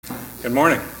Good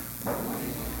morning.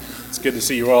 It's good to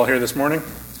see you all here this morning.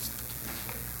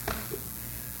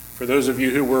 For those of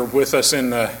you who were with us in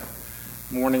the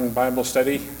morning Bible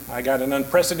study, I got an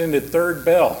unprecedented third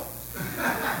bell.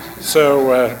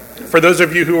 So for those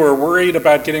of you who are worried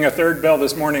about getting a third bell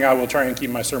this morning, I will try and keep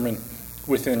my sermon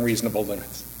within reasonable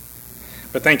limits.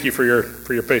 But thank you for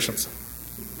your patience.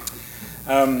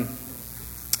 We're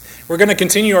going to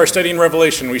continue our study in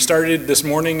Revelation. We started this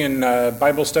morning in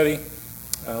Bible study,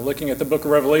 looking at the book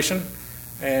of Revelation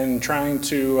and trying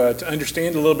to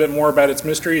understand a little bit more about its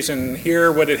mysteries and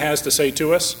hear what it has to say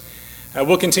to us.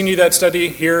 We'll continue that study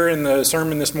here in the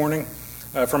sermon this morning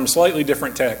from a slightly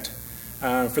different tact.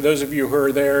 For those of you who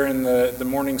are there in the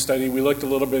morning study, we looked a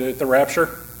little bit at the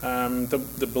rapture,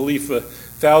 the belief, the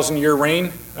 1,000-year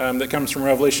reign that comes from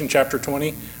Revelation chapter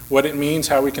 20, what it means,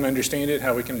 how we can understand it,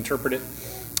 how we can interpret it.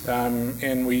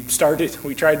 And we tried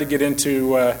to get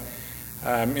into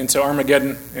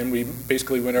Armageddon, and we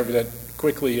basically went over that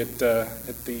quickly at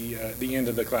the end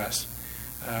of the class.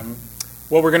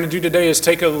 What we're going to do today is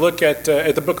take a look at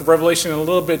the book of Revelation in a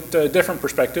little bit different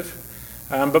perspective.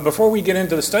 But before we get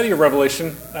into the study of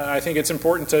Revelation, I think it's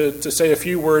important to say a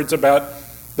few words about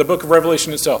the book of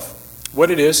Revelation itself,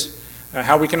 what it is,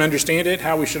 how we can understand it,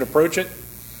 how we should approach it.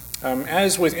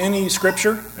 As with any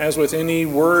scripture, as with any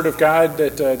word of God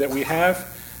that we have,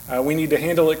 we need to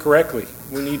handle it correctly.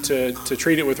 We need to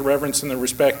treat it with reverence and the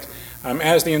respect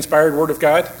as the inspired word of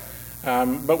God,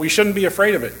 but we shouldn't be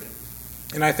afraid of it.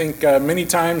 And I think many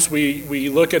times we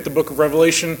look at the book of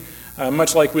Revelation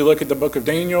much like we look at the book of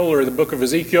Daniel or the book of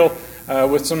Ezekiel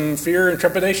with some fear and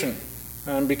trepidation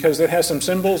because it has some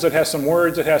symbols, it has some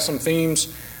words, it has some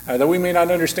themes that we may not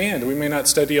understand, we may not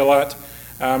study a lot.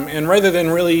 And rather than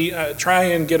really try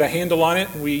and get a handle on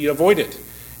it, we avoid it.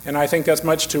 And I think that's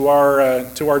much to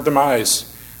our demise.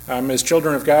 As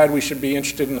children of God, we should be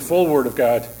interested in the full Word of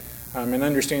God and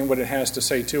understand what it has to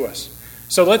say to us.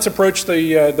 So let's approach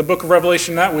the book of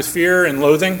Revelation not with fear and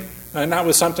loathing, not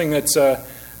with something that's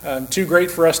too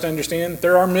great for us to understand.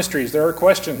 There are mysteries, there are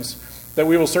questions that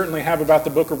we will certainly have about the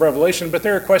book of Revelation, but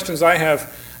there are questions I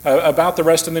have about the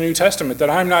rest of the New Testament that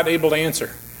I'm not able to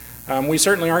answer. We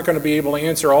certainly aren't going to be able to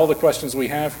answer all the questions we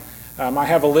have. I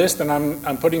have a list that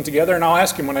I'm putting together, and I'll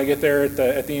ask him when I get there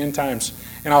at the end times,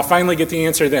 and I'll finally get the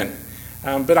answer then.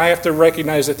 But I have to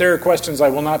recognize that there are questions I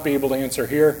will not be able to answer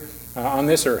here on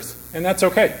this earth, and that's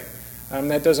okay.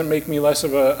 That doesn't make me less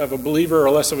of a believer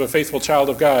or less of a faithful child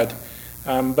of God.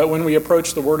 But when we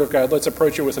approach the Word of God, let's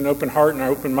approach it with an open heart and an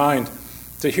open mind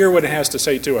to hear what it has to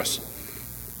say to us.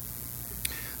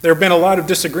 There have been a lot of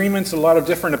disagreements, a lot of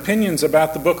different opinions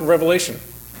about the book of Revelation,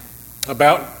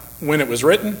 about when it was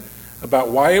written, about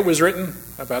why it was written,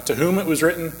 about to whom it was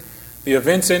written, the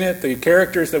events in it, the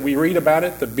characters that we read about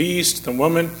it, the beast, the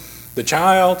woman, the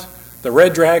child, the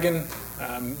red dragon,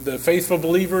 the faithful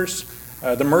believers,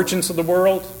 the merchants of the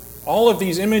world. All of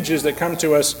these images that come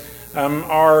to us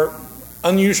are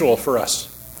unusual for us.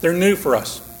 They're new for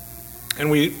us. And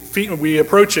we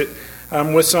approach it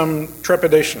with some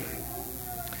trepidation.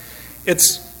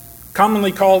 It's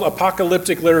commonly called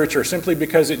apocalyptic literature simply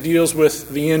because it deals with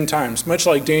the end times, much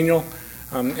like Daniel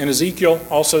and Ezekiel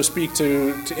also speak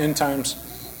to end times.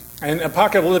 And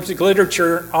apocalyptic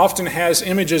literature often has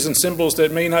images and symbols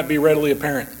that may not be readily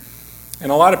apparent.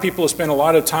 And a lot of people have spent a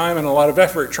lot of time and a lot of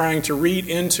effort trying to read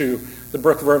into the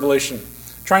book of Revelation,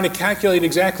 trying to calculate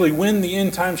exactly when the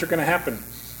end times are going to happen.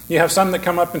 You have some that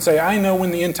come up and say, I know when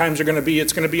the end times are going to be.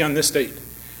 It's going to be on this date.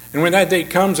 And when that date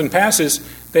comes and passes,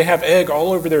 they have egg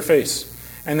all over their face.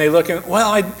 And they look and, well,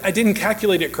 I didn't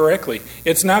calculate it correctly.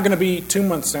 It's now going to be 2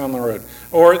 months down the road.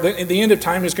 Or the end of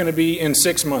time is going to be in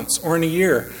 6 months or in a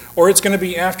year. Or it's going to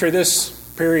be after this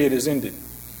period is ended.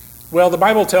 Well, the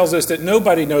Bible tells us that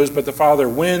nobody knows but the Father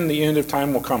when the end of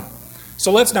time will come.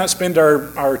 So let's not spend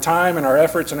our time and our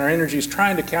efforts and our energies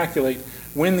trying to calculate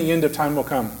when the end of time will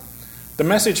come. The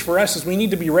message for us is we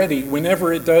need to be ready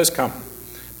whenever it does come.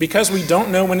 Because we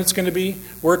don't know when it's going to be,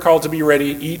 we're called to be ready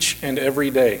each and every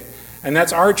day. And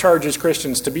that's our charge as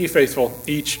Christians, to be faithful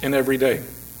each and every day.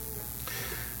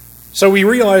 So we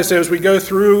realize that as we go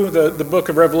through the book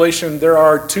of Revelation, there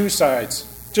are two sides.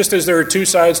 Just as there are two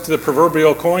sides to the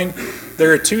proverbial coin,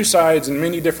 there are two sides in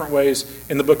many different ways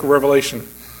in the book of Revelation.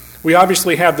 We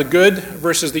obviously have the good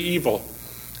versus the evil.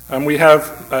 We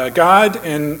have God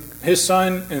and his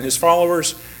Son and his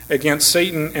followers against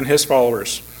Satan and his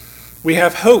followers. We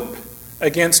have hope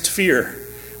against fear.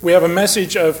 We have a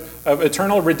message of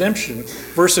eternal redemption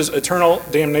versus eternal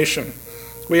damnation.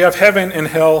 We have heaven and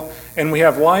hell, and we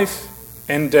have life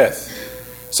and death.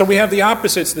 So we have the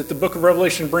opposites that the book of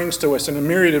Revelation brings to us in a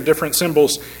myriad of different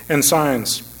symbols and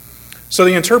signs. So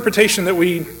the interpretation that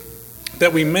we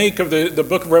that we make of the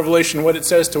book of Revelation, what it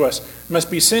says to us,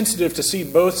 must be sensitive to see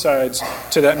both sides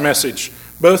to that message,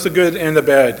 both the good and the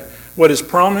bad, what is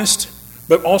promised,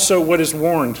 but also what is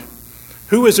warned.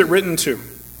 Who is it written to?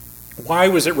 Why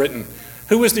was it written?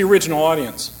 Who was the original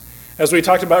audience? As we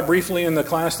talked about briefly in the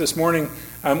class this morning,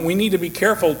 we need to be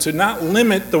careful to not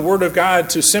limit the Word of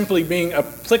God to simply being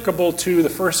applicable to the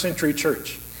first century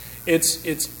church.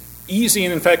 It's easy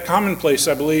and in fact commonplace,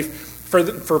 I believe,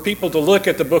 for people to look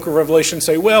at the book of Revelation and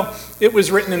say, well, it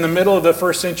was written in the middle of the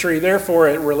first century, therefore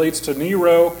it relates to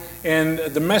Nero, and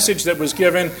the message that was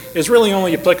given is really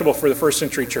only applicable for the first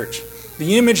century church.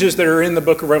 The images that are in the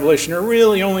book of Revelation are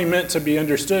really only meant to be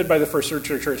understood by the first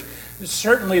century church.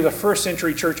 Certainly the first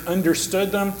century church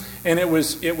understood them, and it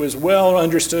was well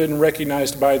understood and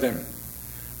recognized by them.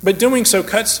 But doing so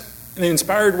cuts the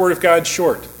inspired Word of God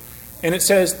short, and it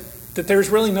says that there's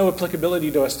really no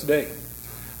applicability to us today.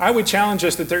 I would challenge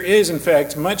us that there is, in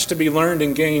fact, much to be learned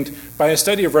and gained by a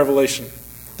study of Revelation,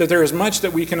 that there is much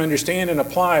that we can understand and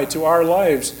apply to our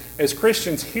lives as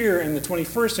Christians here in the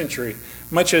 21st century,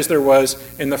 much as there was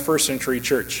in the first century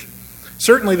church.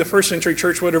 Certainly the first century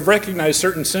church would have recognized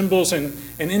certain symbols and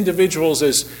individuals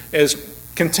as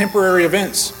contemporary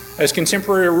events, as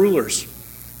contemporary rulers.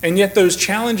 And yet those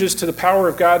challenges to the power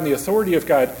of God and the authority of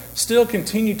God still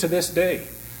continue to this day.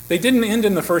 They didn't end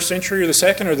in the first century or the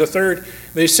second or the third.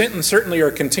 They certainly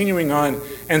are continuing on,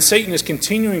 and Satan is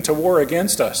continuing to war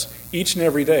against us each and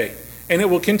every day. And it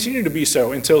will continue to be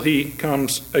so until he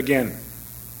comes again.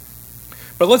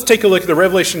 But let's take a look at the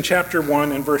Revelation chapter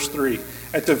 1 and verse 3,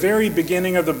 at the very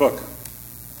beginning of the book.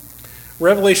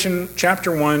 Revelation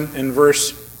chapter 1 and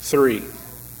verse 3.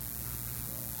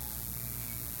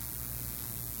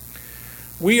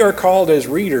 We are called as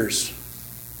readers,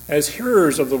 as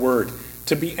hearers of the word,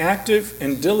 to be active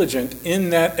and diligent in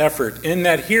that effort, in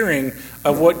that hearing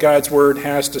of what God's word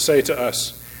has to say to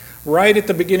us. Right at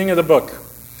the beginning of the book,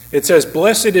 it says,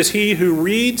 "Blessed is he who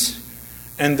reads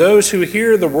and those who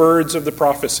hear the words of the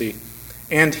prophecy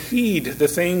and heed the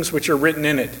things which are written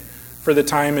in it, for the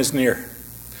time is near."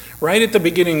 Right at the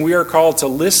beginning, we are called to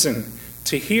listen,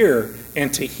 to hear,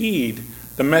 and to heed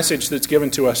the message that's given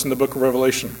to us in the book of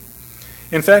Revelation.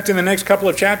 In fact, in the next couple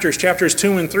of chapters, chapters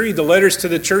 2 and 3, the letters to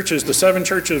the churches, the 7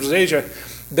 churches of Asia,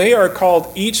 they are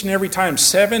called each and every time,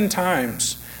 7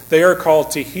 times, they are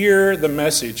called to hear the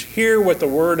message, hear what the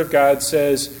Word of God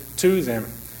says to them.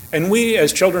 And we,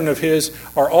 as children of His,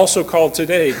 are also called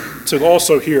today to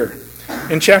also hear.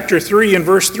 In chapter 3 and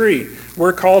verse 3,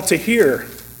 we're called to hear.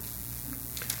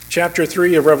 Chapter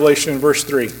 3 of Revelation, verse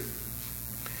 3.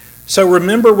 "So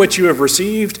remember what you have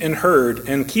received and heard,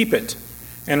 and keep it,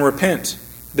 and repent.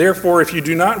 Therefore, if you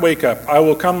do not wake up, I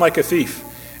will come like a thief,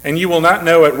 and you will not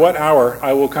know at what hour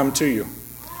I will come to you."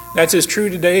 That's as true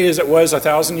today as it was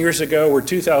 1,000 years ago or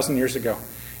 2,000 years ago.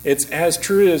 It's as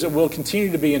true as it will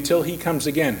continue to be until He comes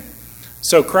again.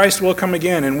 So Christ will come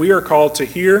again, and we are called to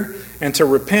hear and to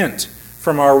repent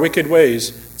from our wicked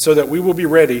ways so that we will be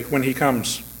ready when He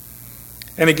comes.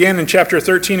 And again in chapter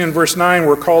 13 and verse 9,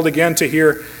 we're called again to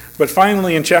hear. But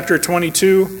finally in chapter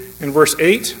 22 and verse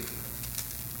 8,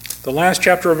 the last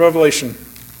chapter of Revelation,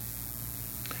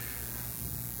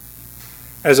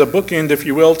 as a bookend, if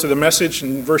you will, to the message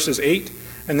in verses 8,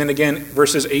 and then again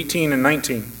verses 18 and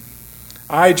 19.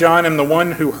 "I, John, am the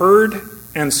one who heard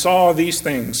and saw these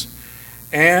things.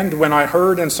 And when I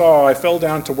heard and saw, I fell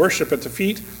down to worship at the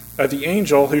feet of the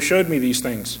angel who showed me these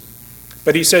things.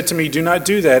 But he said to me, 'Do not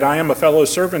do that. I am a fellow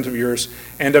servant of yours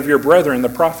and of your brethren, the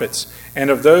prophets,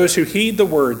 and of those who heed the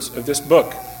words of this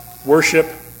book. Worship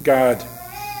God.'"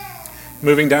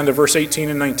 Moving down to verse 18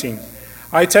 and 19.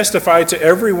 "I testify to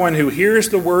everyone who hears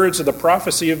the words of the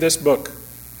prophecy of this book.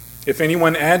 If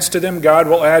anyone adds to them, God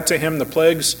will add to him the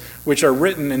plagues which are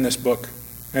written in this book.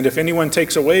 And if anyone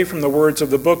takes away from the words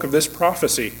of the book of this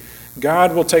prophecy,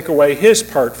 God will take away his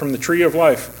part from the tree of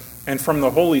life and from the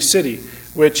holy city,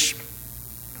 which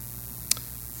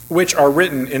are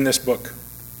written in this book."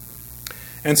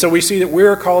 And so we see that we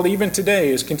are called even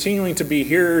today, as continuing to be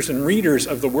hearers and readers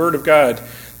of the Word of God,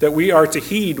 that we are to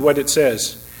heed what it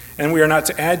says. And we are not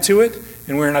to add to it,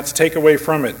 and we are not to take away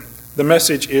from it. The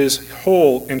message is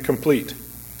whole and complete.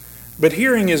 But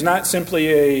hearing is not simply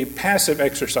a passive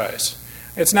exercise.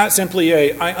 It's not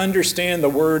simply I understand the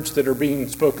words that are being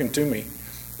spoken to me.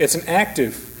 It's an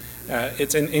active,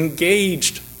 it's an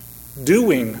engaged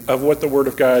doing of what the Word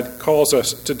of God calls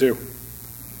us to do.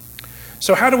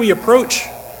 So how do we approach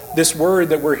this word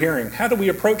that we're hearing? How do we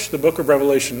approach the book of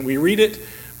Revelation? We read it,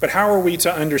 but how are we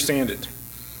to understand it?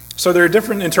 So there are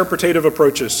different interpretative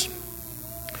approaches.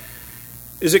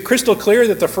 Is it crystal clear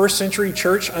that the first century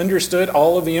church understood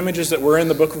all of the images that were in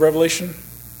the book of Revelation?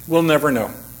 We'll never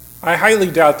know. I highly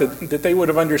doubt that they would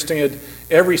have understood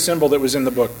every symbol that was in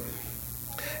the book.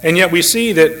 And yet we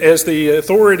see that as the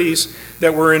authorities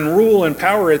that were in rule and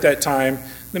power at that time,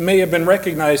 that may have been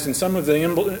recognized in some of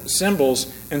the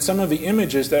symbols and some of the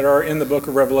images that are in the book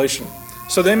of Revelation.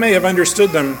 So they may have understood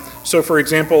them. So for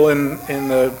example, in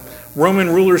the Roman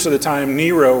rulers of the time,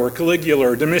 Nero or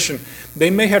Caligula or Domitian, they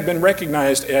may have been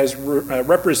recognized as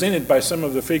represented by some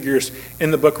of the figures in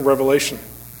the book of Revelation.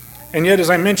 And yet, as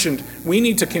I mentioned, we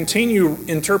need to continue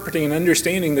interpreting and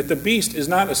understanding that the beast is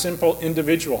not a simple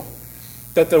individual.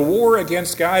 That the war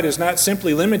against God is not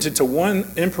simply limited to one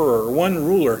emperor or one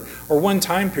ruler or one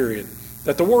time period.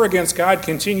 That the war against God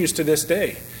continues to this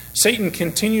day. Satan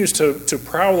continues to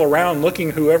prowl around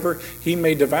looking whoever he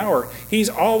may devour. He's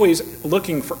always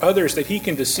looking for others that he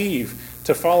can deceive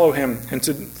to follow him and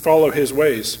to follow his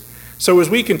ways. So as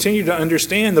we continue to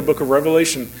understand the book of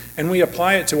Revelation and we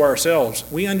apply it to ourselves,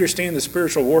 we understand the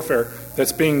spiritual warfare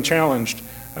that's being challenged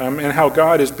and how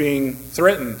God is being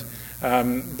threatened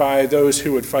by those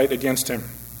who would fight against him.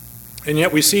 And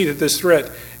yet we see that this threat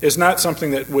is not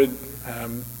something that would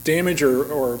damage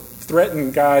or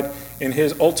threaten God in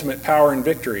his ultimate power and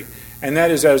victory. And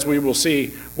that is, as we will see,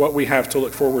 what we have to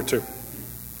look forward to.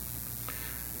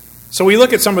 So we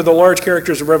look at some of the large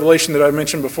characters of Revelation that I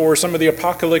mentioned before, some of the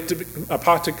apocalyptic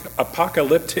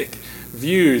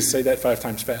views, say that 5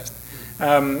 times fast,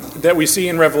 that we see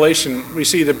in Revelation. We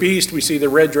see the beast, we see the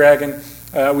red dragon,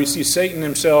 we see Satan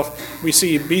himself, we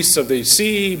see beasts of the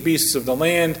sea, beasts of the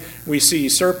land, we see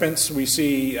serpents, we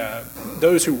see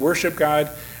those who worship God.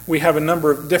 We have a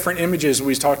number of different images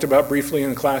we talked about briefly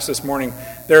in class this morning.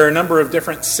 There are a number of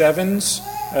different sevens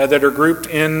that are grouped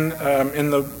in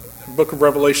the book of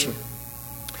Revelation.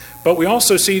 But we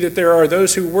also see that there are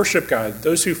those who worship God,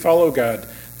 those who follow God,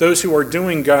 those who are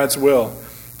doing God's will.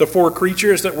 The 4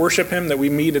 creatures that worship him that we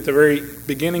meet at the very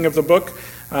beginning of the book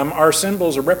are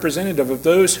symbols or representative of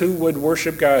those who would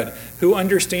worship God, who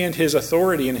understand his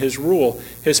authority and his rule,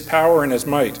 his power and his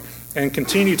might, and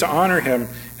continue to honor him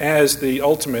as the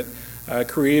ultimate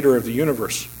creator of the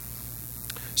universe.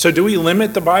 So do we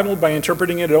limit the Bible by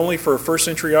interpreting it only for a first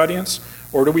century audience,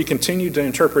 or do we continue to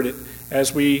interpret it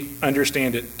as we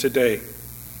understand it today?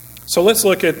 So let's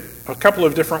look at a couple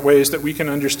of different ways that we can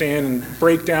understand and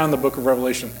break down the book of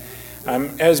Revelation.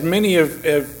 As many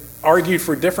have argued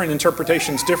for different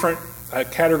interpretations, different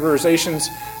categorizations,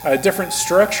 different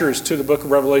structures to the book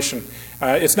of Revelation.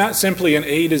 It's not simply an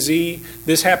A to Z,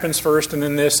 this happens first and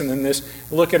then this and then this.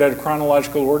 Look at it in a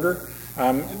chronological order.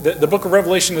 The book of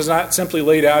Revelation is not simply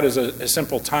laid out as a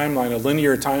simple timeline, a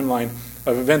linear timeline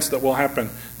of events that will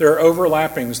happen. There are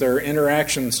overlappings, there are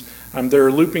interactions, there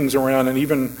are loopings around, and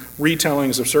even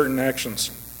retellings of certain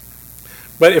actions.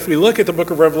 But if we look at the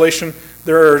book of Revelation,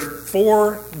 there are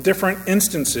 4 different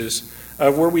instances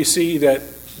of where we see that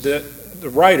the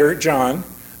writer, John,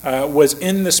 was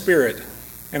in the Spirit.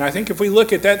 And I think if we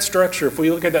look at that structure, if we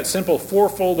look at that simple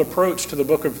 4-fold approach to the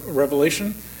book of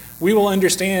Revelation, we will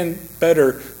understand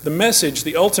better the message,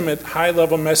 the ultimate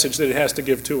high-level message that it has to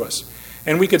give to us.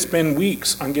 And we could spend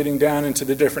weeks on getting down into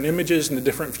the different images and the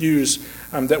different views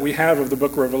that we have of the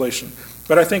book of Revelation.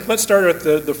 But I think let's start with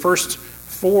the first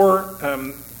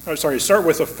 4, start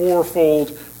with a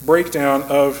 4-fold breakdown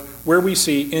of where we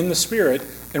see in the Spirit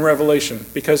in Revelation,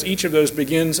 because each of those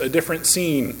begins a different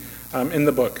scene in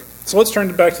the book. So let's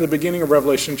turn back to the beginning of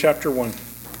Revelation, chapter 1.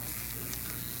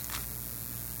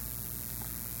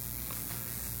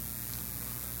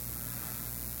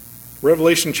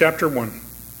 Revelation chapter 1.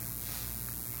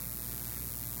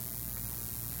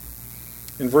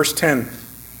 In verse 10,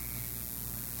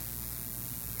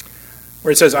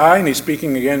 where it says, I, and he's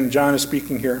speaking again, John is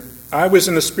speaking here, I was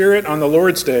in the Spirit on the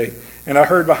Lord's day, and I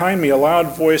heard behind me a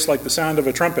loud voice like the sound of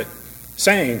a trumpet,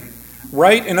 saying,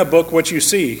 write in a book what you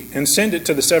see, and send it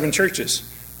to the 7 churches,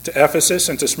 to Ephesus,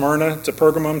 and to Smyrna, to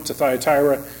Pergamum, to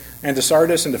Thyatira, and to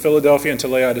Sardis, and to Philadelphia, and to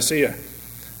Laodicea.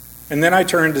 And then I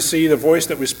turned to see the voice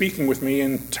that was speaking with me,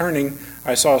 and turning,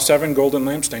 I saw 7 golden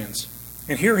lampstands.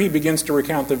 And here he begins to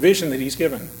recount the vision that he's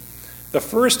given. The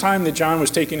first time that John was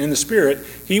taken in the Spirit,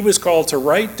 he was called to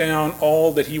write down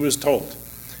all that he was told.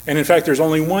 And in fact, there's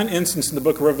only one instance in the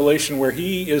book of Revelation where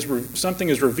something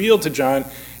is revealed to John,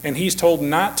 and he's told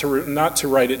not to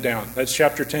write it down. That's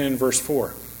chapter 10, verse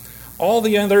 4. All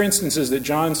the other instances that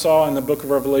John saw in the book of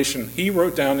Revelation, he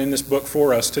wrote down in this book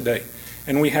for us today.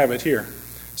 And we have it here.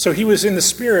 So he was in the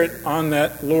Spirit on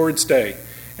that Lord's Day.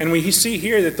 And we see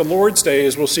here that the Lord's Day,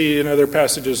 as we'll see in other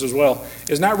passages as well,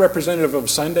 is not representative of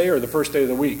Sunday or the first day of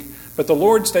the week. But the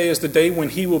Lord's Day is the day when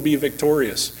he will be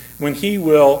victorious, when he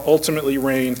will ultimately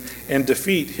reign and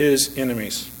defeat his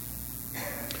enemies.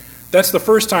 That's the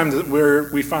first time where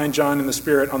we find John in the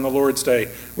Spirit on the Lord's Day,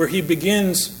 where he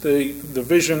begins the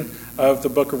vision of the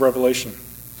book of Revelation.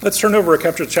 Let's turn over a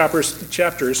couple of chapters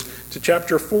to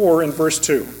chapter 4 and verse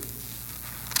 2.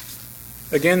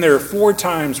 Again, there are 4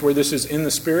 times where this is in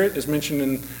the Spirit, is mentioned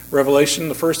in Revelation.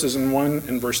 The first is in 1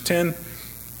 and verse 10,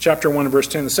 chapter 1 and verse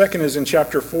 10. The second is in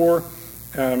chapter 4,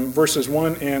 verses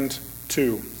 1 and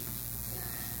 2.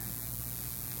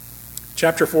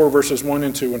 Chapter 4, verses 1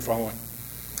 and 2 and following.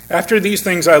 After these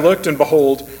things I looked, and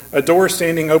behold, a door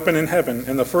standing open in heaven,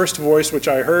 and the first voice which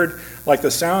I heard, like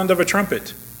the sound of a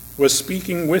trumpet, was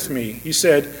speaking with me. He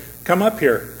said, "Come up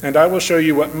here, and I will show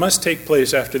you what must take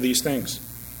place after these things."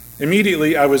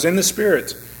 Immediately I was in the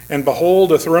Spirit, and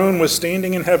behold, a throne was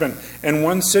standing in heaven, and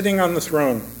one sitting on the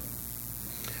throne.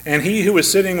 And he who was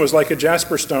sitting was like a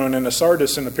jasper stone and a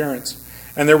sardius in appearance.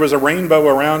 And there was a rainbow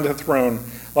around the throne,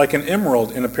 like an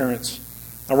emerald in appearance.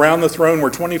 Around the throne were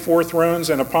 24 thrones,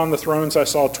 and upon the thrones I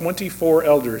saw 24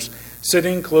 elders,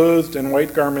 sitting clothed in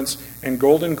white garments and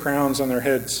golden crowns on their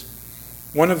heads.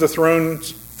 Out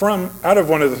of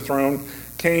one of the throne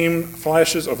came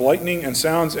flashes of lightning and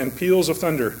sounds and peals of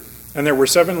thunder. And there were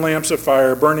 7 lamps of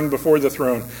fire burning before the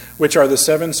throne, which are the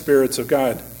 7 spirits of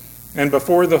God. And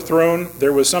before the throne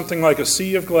there was something like a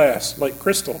sea of glass, like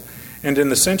crystal. And in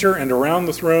the center and around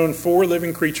the throne 4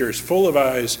 living creatures, full of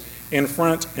eyes, in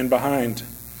front and behind.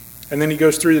 And then he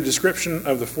goes through the description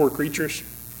of the 4 creatures.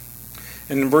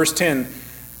 And in verse 10,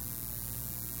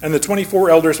 and the 24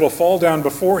 elders will fall down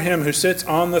before him who sits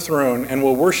on the throne, and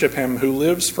will worship him who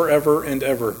lives forever and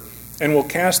ever, and will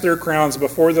cast their crowns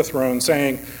before the throne,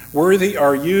 saying, "Worthy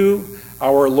are you,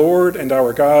 our Lord and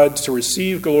our God, to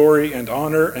receive glory and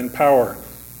honor and power.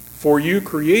 For you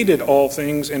created all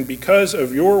things, and because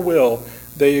of your will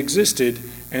they existed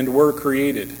and were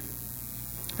created."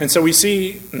 And so we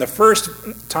see in the first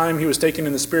time he was taken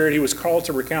in the Spirit, he was called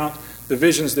to recount the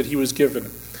visions that he was given.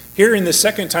 Here in the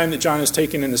second time that John is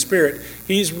taken in the Spirit,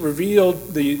 he's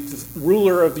revealed the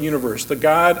ruler of the universe, the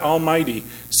God Almighty,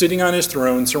 sitting on his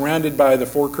throne, surrounded by the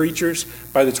 4 creatures,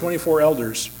 by the 24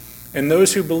 elders. And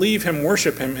those who believe him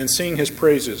worship him and sing his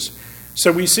praises.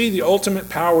 So we see the ultimate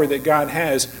power that God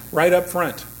has right up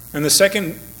front. And the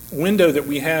second window that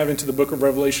we have into the book of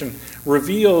Revelation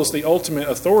reveals the ultimate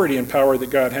authority and power that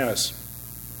God has.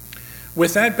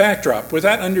 With that backdrop, with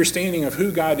that understanding of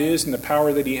who God is and the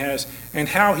power that he has and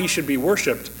how he should be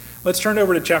worshipped, let's turn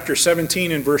over to chapter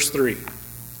 17 and verse 3.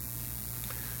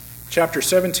 Chapter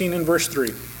 17 and verse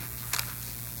 3.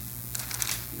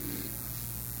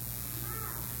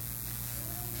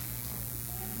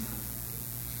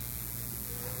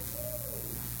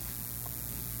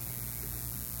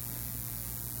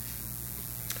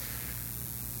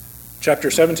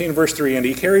 Chapter 17, verse 3, "And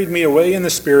he carried me away in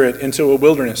the Spirit into a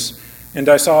wilderness, and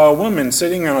I saw a woman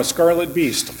sitting on a scarlet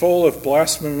beast, full of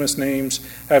blasphemous names,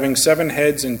 having 7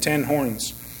 heads and 10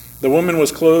 horns. The woman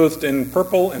was clothed in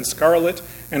purple and scarlet,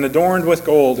 and adorned with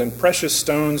gold and precious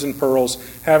stones and pearls,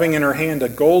 having in her hand a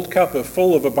gold cup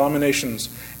full of abominations,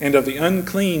 and of the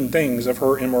unclean things of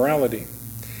her immorality.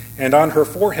 And on her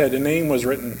forehead a name was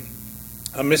written,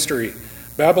 a mystery,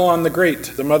 Babylon the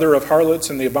Great, the mother of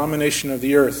harlots and the abomination of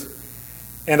the earth.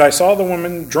 And I saw the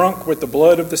woman drunk with the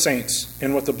blood of the saints,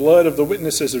 and with the blood of the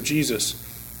witnesses of Jesus.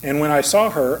 And when I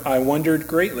saw her, I wondered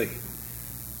greatly.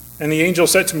 And the angel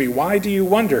said to me, 'Why do you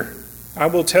wonder? I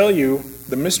will tell you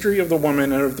the mystery of the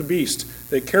woman and of the beast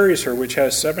that carries her, which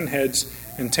has 7 heads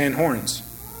and 10 horns.'"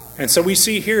 And so we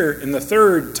see here in the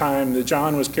third time that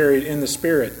John was carried in the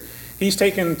Spirit, he's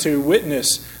taken to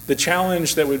witness the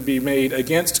challenge that would be made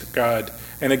against God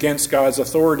and against God's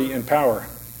authority and power.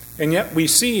 And yet we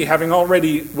see, having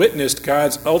already witnessed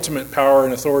God's ultimate power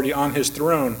and authority on his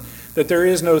throne, that there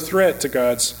is no threat to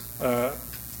God's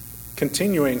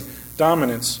continuing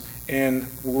dominance and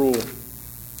rule.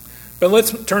 But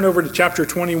let's turn over to chapter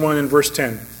 21 and verse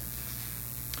 10.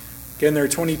 Again, there are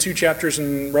 22 chapters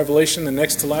in Revelation. The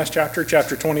next to last chapter,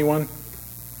 chapter 21.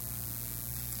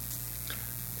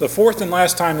 The fourth and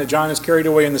last time that John is carried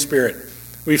away in the Spirit.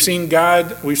 We've seen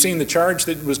God, we've seen the charge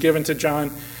that was given to John,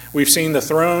 we've seen the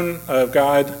throne of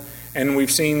God, and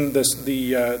we've seen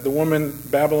the woman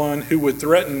Babylon who would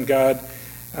threaten God.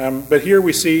 But here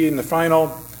we see in the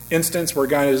final instance where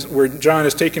John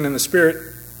is taken in the Spirit,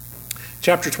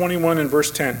 chapter 21 and verse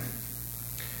 10.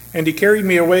 "And he carried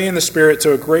me away in the Spirit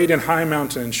to a great and high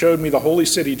mountain, and showed me the holy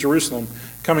city, Jerusalem,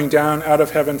 coming down out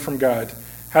of heaven from God,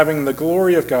 having the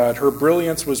glory of God. Her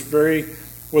brilliance was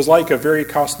like a very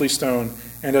costly stone,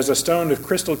 and as a stone of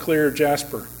crystal clear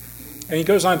jasper." And he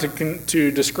goes on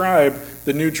to describe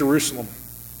the New Jerusalem.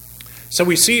 So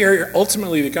we see here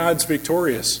ultimately that God's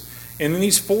victorious, And in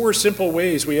these four simple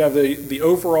ways, we have the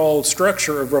overall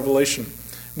structure of Revelation.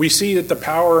 We see that the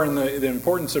power and the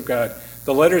importance of God,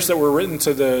 the letters that were written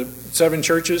to the 7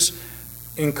 churches,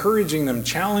 encouraging them,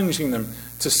 challenging them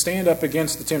to stand up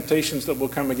against the temptations that will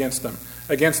come against them,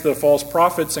 against the false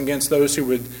prophets, against those who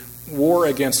would war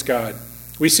against God.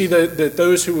 We see that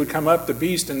those who would come up, the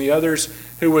beast and the others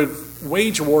who would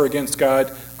wage war against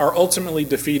God, are ultimately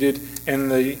defeated,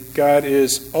 and God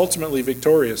is ultimately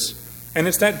victorious. And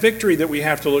it's that victory that we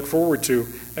have to look forward to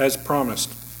as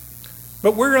promised.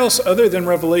 But where else other than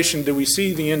Revelation do we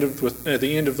see the end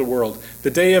of the world? The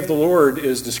day of the Lord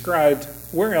is described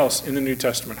where else in the New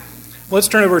Testament? Let's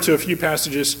turn over to a few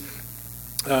passages,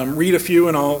 read a few,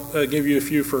 and I'll give you a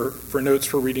few for notes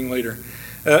for reading later.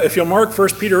 If you'll mark 1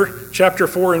 Peter chapter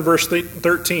 4 and verse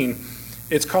 13,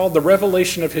 it's called the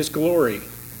revelation of his glory.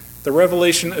 The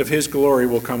revelation of his glory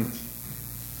will come.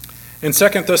 In 2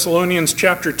 Thessalonians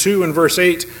chapter 2 and verse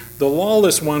 8, the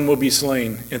lawless one will be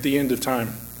slain at the end of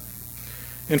time.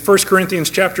 In 1 Corinthians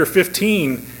chapter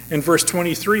 15 and verse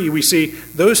 23, we see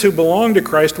those who belong to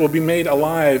Christ will be made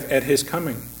alive at his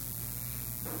coming.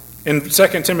 In 2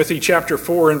 Timothy chapter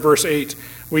 4 and verse 8,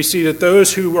 we see that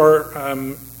those who are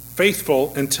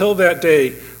faithful until that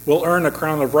day will earn a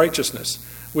crown of righteousness,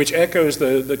 which echoes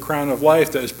the crown of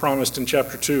life that is promised in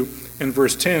chapter 2 and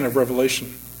verse 10 of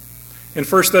Revelation. In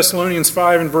 1 Thessalonians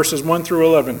 5 and verses 1 through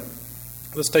 11,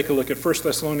 let's take a look at 1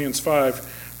 Thessalonians 5,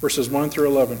 verses 1 through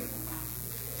 11.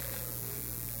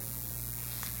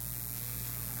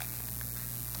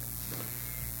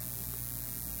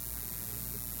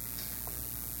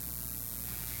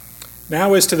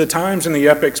 Now as to the times and the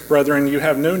epochs, brethren, you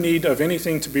have no need of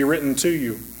anything to be written to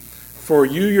you. For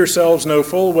you yourselves know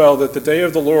full well that the day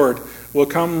of the Lord will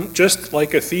come just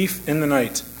like a thief in the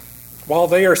night. While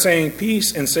they are saying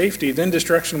peace and safety, then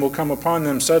destruction will come upon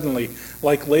them suddenly,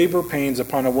 like labor pains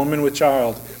upon a woman with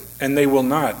child, and they will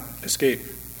not escape.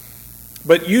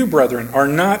 But you, brethren, are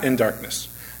not in darkness,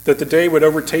 that the day would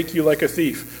overtake you like a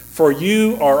thief. For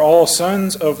you are all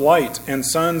sons of light and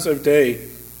sons of day.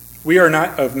 We are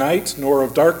not of night nor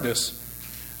of darkness.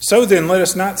 So then let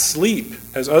us not sleep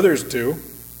as others do,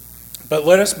 but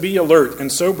let us be alert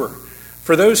and sober.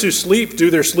 For those who sleep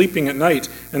do their sleeping at night,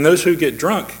 and those who get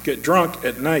drunk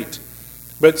at night.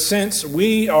 But since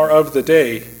we are of the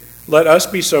day, let us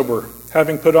be sober,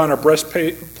 having put on a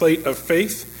breastplate of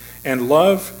faith and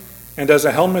love, and as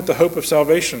a helmet the hope of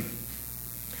salvation.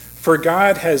 For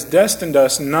God has destined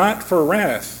us not for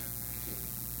wrath,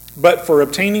 but for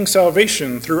obtaining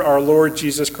salvation through our Lord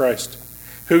Jesus Christ,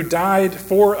 who died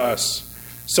for us,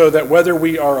 so that whether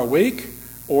we are awake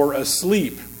or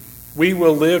asleep, we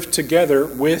will live together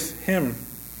with him.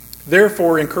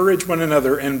 Therefore, encourage one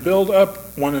another and build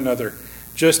up one another,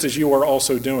 just as you are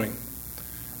also doing.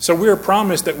 So we are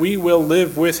promised that we will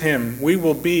live with him. We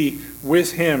will be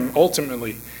with him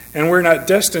ultimately. And we're not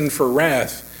destined for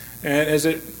wrath.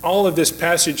 And all of this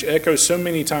passage echoes so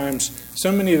many times, so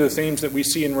many of the themes that we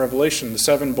see in Revelation, the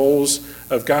 7 bowls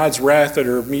of God's wrath that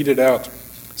are meted out.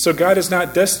 So God has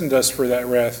not destined us for that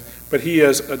wrath, but he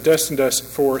has destined us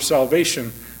for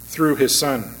salvation through his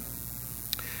Son.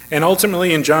 And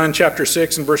ultimately in John chapter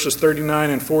 6 and verses 39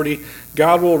 and 40,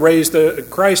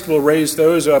 Christ will raise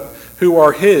those up who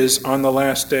are his on the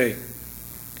last day.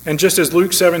 And just as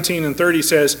Luke 17 and 30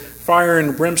 says, fire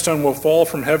and brimstone will fall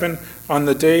from heaven on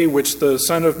the day which the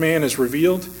Son of Man is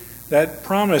revealed, that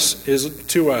promise is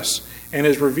to us and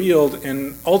is revealed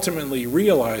and ultimately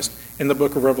realized in the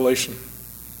book of Revelation.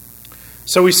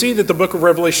 So we see that the book of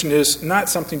Revelation is not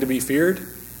something to be feared,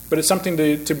 but it's something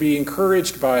to be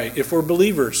encouraged by if we're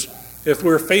believers, if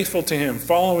we're faithful to him,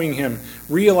 following him,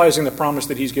 realizing the promise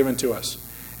that he's given to us.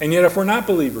 And yet if we're not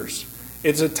believers,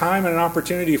 it's a time and an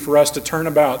opportunity for us to turn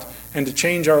about and to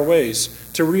change our ways,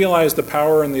 to realize the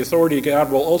power and the authority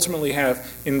God will ultimately have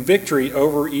in victory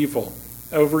over evil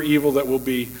that will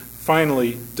be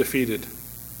finally defeated.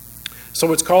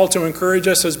 So it's called to encourage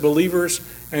us as believers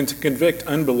and to convict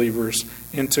unbelievers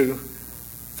into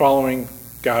following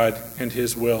God and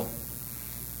his will.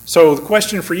 So the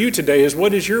question for you today is,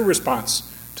 what is your response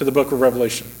to the book of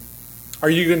Revelation? Are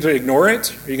you going to ignore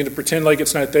it? Are you going to pretend like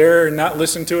it's not there, and not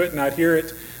listen to it, not hear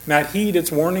it, not heed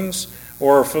its warnings,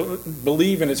 or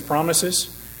believe in its promises?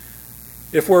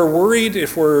 If we're worried,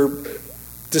 if we're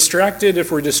distracted,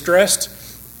 if we're distressed,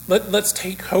 let's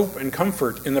take hope and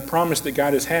comfort in the promise that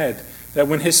God has had, that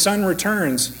when his Son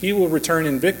returns, he will return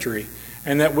in victory,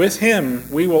 and that with him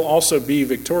we will also be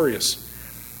victorious.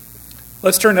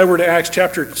 Let's turn over to Acts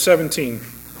chapter 17.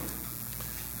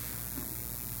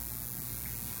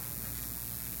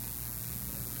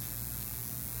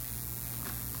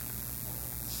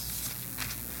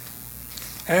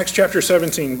 Acts chapter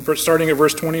 17, starting at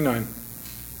verse 29.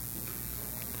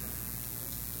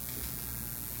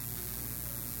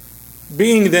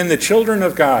 Being then the children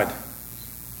of God,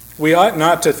 we ought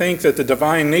not to think that the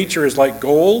divine nature is like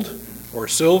gold or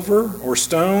silver or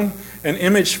stone, an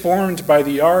image formed by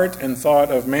the art and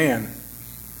thought of man.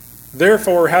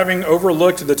 Therefore, having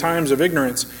overlooked the times of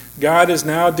ignorance, God is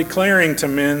now declaring to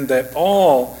men that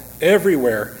all,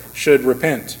 everywhere, should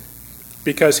repent,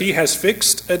 because he has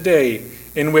fixed a day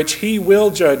in which he will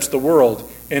judge the world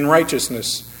in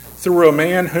righteousness through a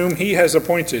man whom he has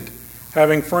appointed,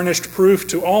 having furnished proof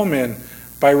to all men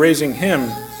by raising him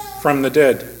from the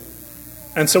dead.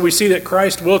 And so we see that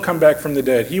Christ will come back from the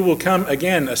dead. He will come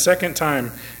again a second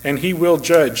time, and he will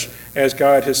judge as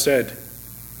God has said.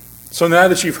 So now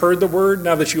that you've heard the word,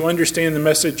 now that you understand the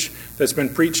message that's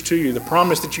been preached to you, the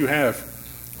promise that you have,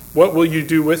 what will you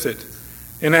do with it?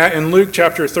 In Luke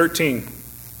chapter 13,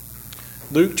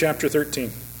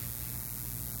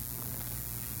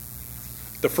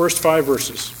 the first 5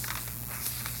 verses.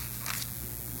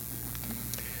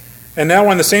 And now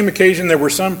on the same occasion there were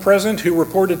some present who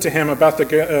reported to him about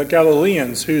the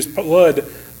Galileans whose blood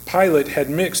Pilate had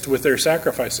mixed with their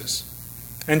sacrifices.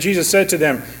 And Jesus said to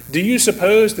them, "Do you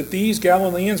suppose that these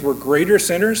Galileans were greater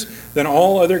sinners than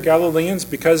all other Galileans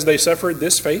because they suffered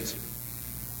this fate?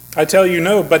 I tell you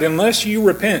no, but unless you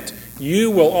repent, you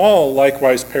will all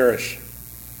likewise perish.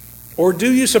 Or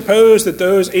do you suppose that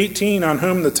those 18 on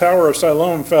whom the Tower of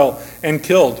Siloam fell and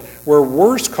killed were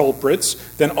worse culprits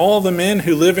than all the men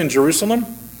who live in Jerusalem?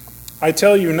 I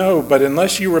tell you no, but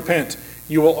unless you repent,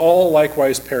 you will all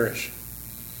likewise perish."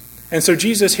 And so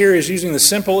Jesus here is using the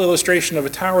simple illustration of a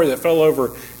tower that fell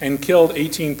over and killed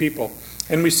 18 people.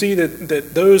 And we see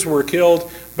that those were killed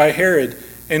by Herod.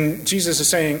 And Jesus is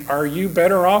saying, are you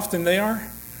better off than they are?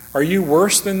 Are you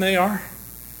worse than they are?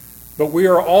 But we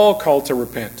are all called to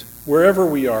repent, wherever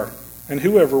we are and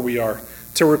whoever we are,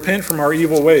 to repent from our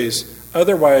evil ways.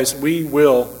 Otherwise, we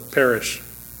will perish.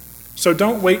 So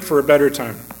don't wait for a better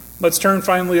time. Let's turn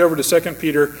finally over to 2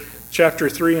 Peter chapter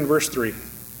 3 and verse 3.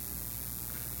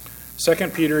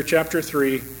 2 Peter chapter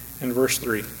 3 and verse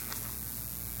 3.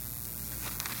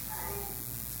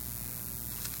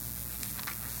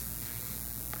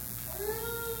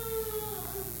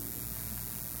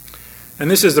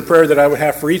 And this is the prayer that I would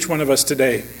have for each one of us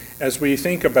today as we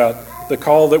think about the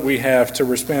call that we have to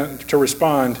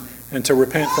respond and to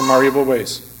repent from our evil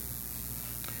ways.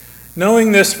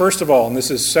 Knowing this, first of all, and this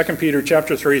is 2 Peter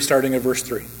chapter 3, starting at verse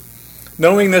 3.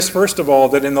 Knowing this, first of all,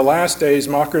 that in the last days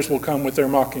mockers will come with their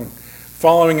mocking,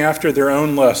 following after their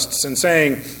own lusts, and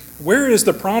saying, "Where is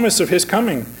the promise of his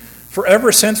coming? For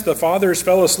ever since the fathers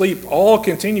fell asleep, all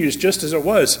continues just as it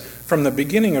was from the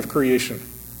beginning of creation.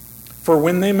 For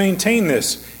when they maintain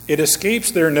this, it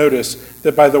escapes their notice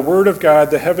that by the word of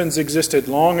God the heavens existed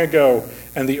long ago,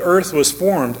 and the earth was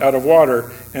formed out of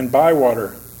water and by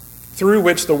water, through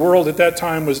which the world at that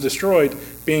time was destroyed,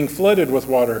 being flooded with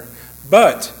water.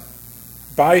 But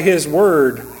by his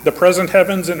word the present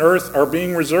heavens and earth are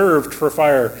being reserved for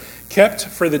fire, kept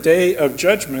for the day of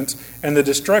judgment and the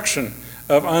destruction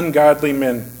of ungodly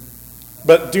men.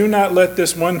 But do not let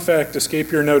this one fact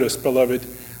escape your notice, beloved,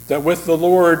 that with the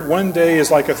Lord 1 day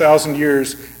is like 1,000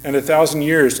 years, and 1,000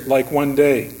 years like 1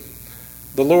 day.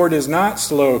 The Lord is not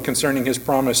slow concerning his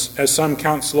promise, as some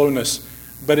count slowness,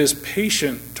 but is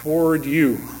patient toward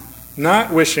you,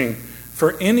 not wishing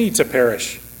for any to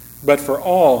perish, but for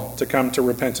all to come to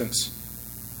repentance.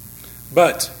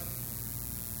 But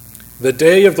the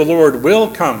day of the Lord will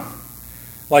come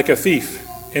like a thief,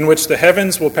 in which the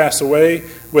heavens will pass away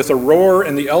with a roar,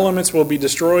 and the elements will be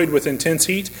destroyed with intense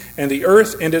heat, and the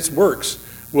earth and its works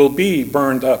will be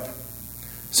burned up.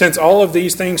 Since all of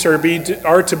these things are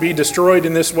to be destroyed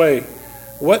in this way,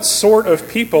 what sort of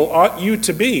people ought you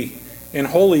to be in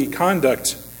holy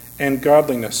conduct and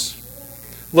godliness,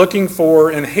 looking for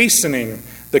and hastening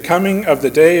the coming of the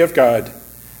day of God,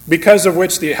 because of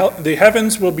which the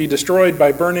heavens will be destroyed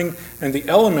by burning, and the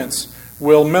elements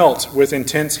will melt with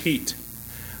intense heat?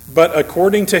 But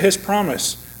according to his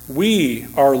promise, we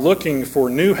are looking for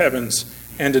new heavens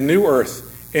and a new earth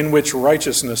in which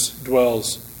righteousness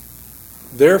dwells.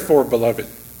 Therefore, beloved,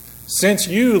 since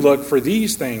you look for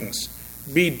these things,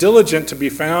 be diligent to be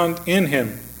found in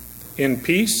him, in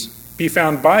peace, be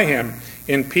found by him,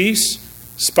 in peace,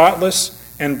 spotless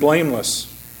and blameless,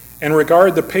 and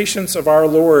regard the patience of our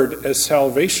Lord as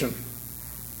salvation.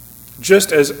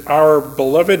 Just as our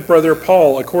beloved brother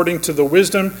Paul, according to the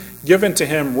wisdom given to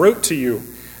him, wrote to you,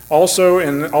 also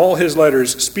in all his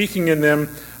letters, speaking in them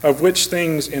of which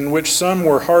things in which some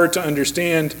were hard to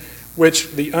understand,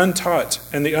 which the untaught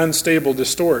and the unstable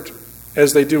distort,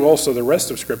 as they do also the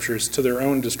rest of Scriptures, to their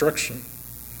own destruction.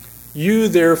 You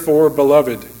therefore,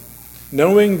 beloved,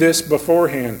 knowing this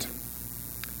beforehand,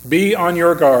 be on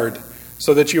your guard,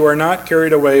 so that you are not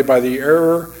carried away by the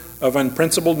error of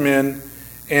unprincipled men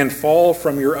and fall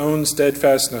from your own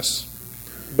steadfastness,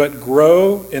 but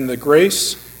grow in the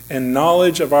grace and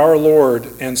knowledge of our Lord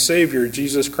and Savior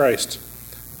Jesus Christ.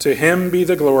 To him be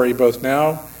the glory both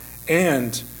now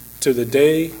and to the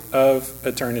day of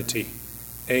eternity.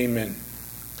 Amen.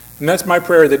 And that's my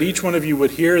prayer, that each one of you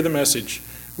would hear the message,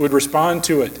 would respond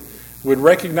to it, would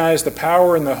recognize the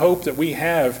power and the hope that we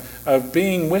have of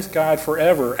being with God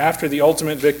forever after the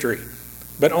ultimate victory.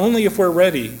 But only if we're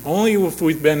ready, only if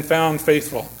we've been found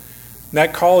faithful. And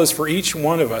that call is for each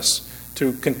one of us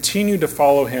to continue to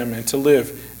follow him and to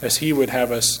live as he would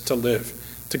have us to live.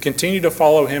 To continue to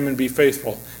follow him and be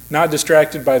faithful, not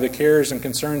distracted by the cares and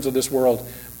concerns of this world,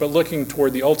 but looking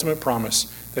toward the ultimate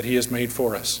promise that he has made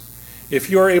for us. If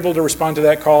you are able to respond to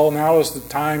that call, now is the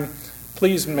time.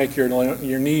 Please make your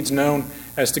needs known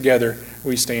as together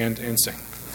we stand and sing.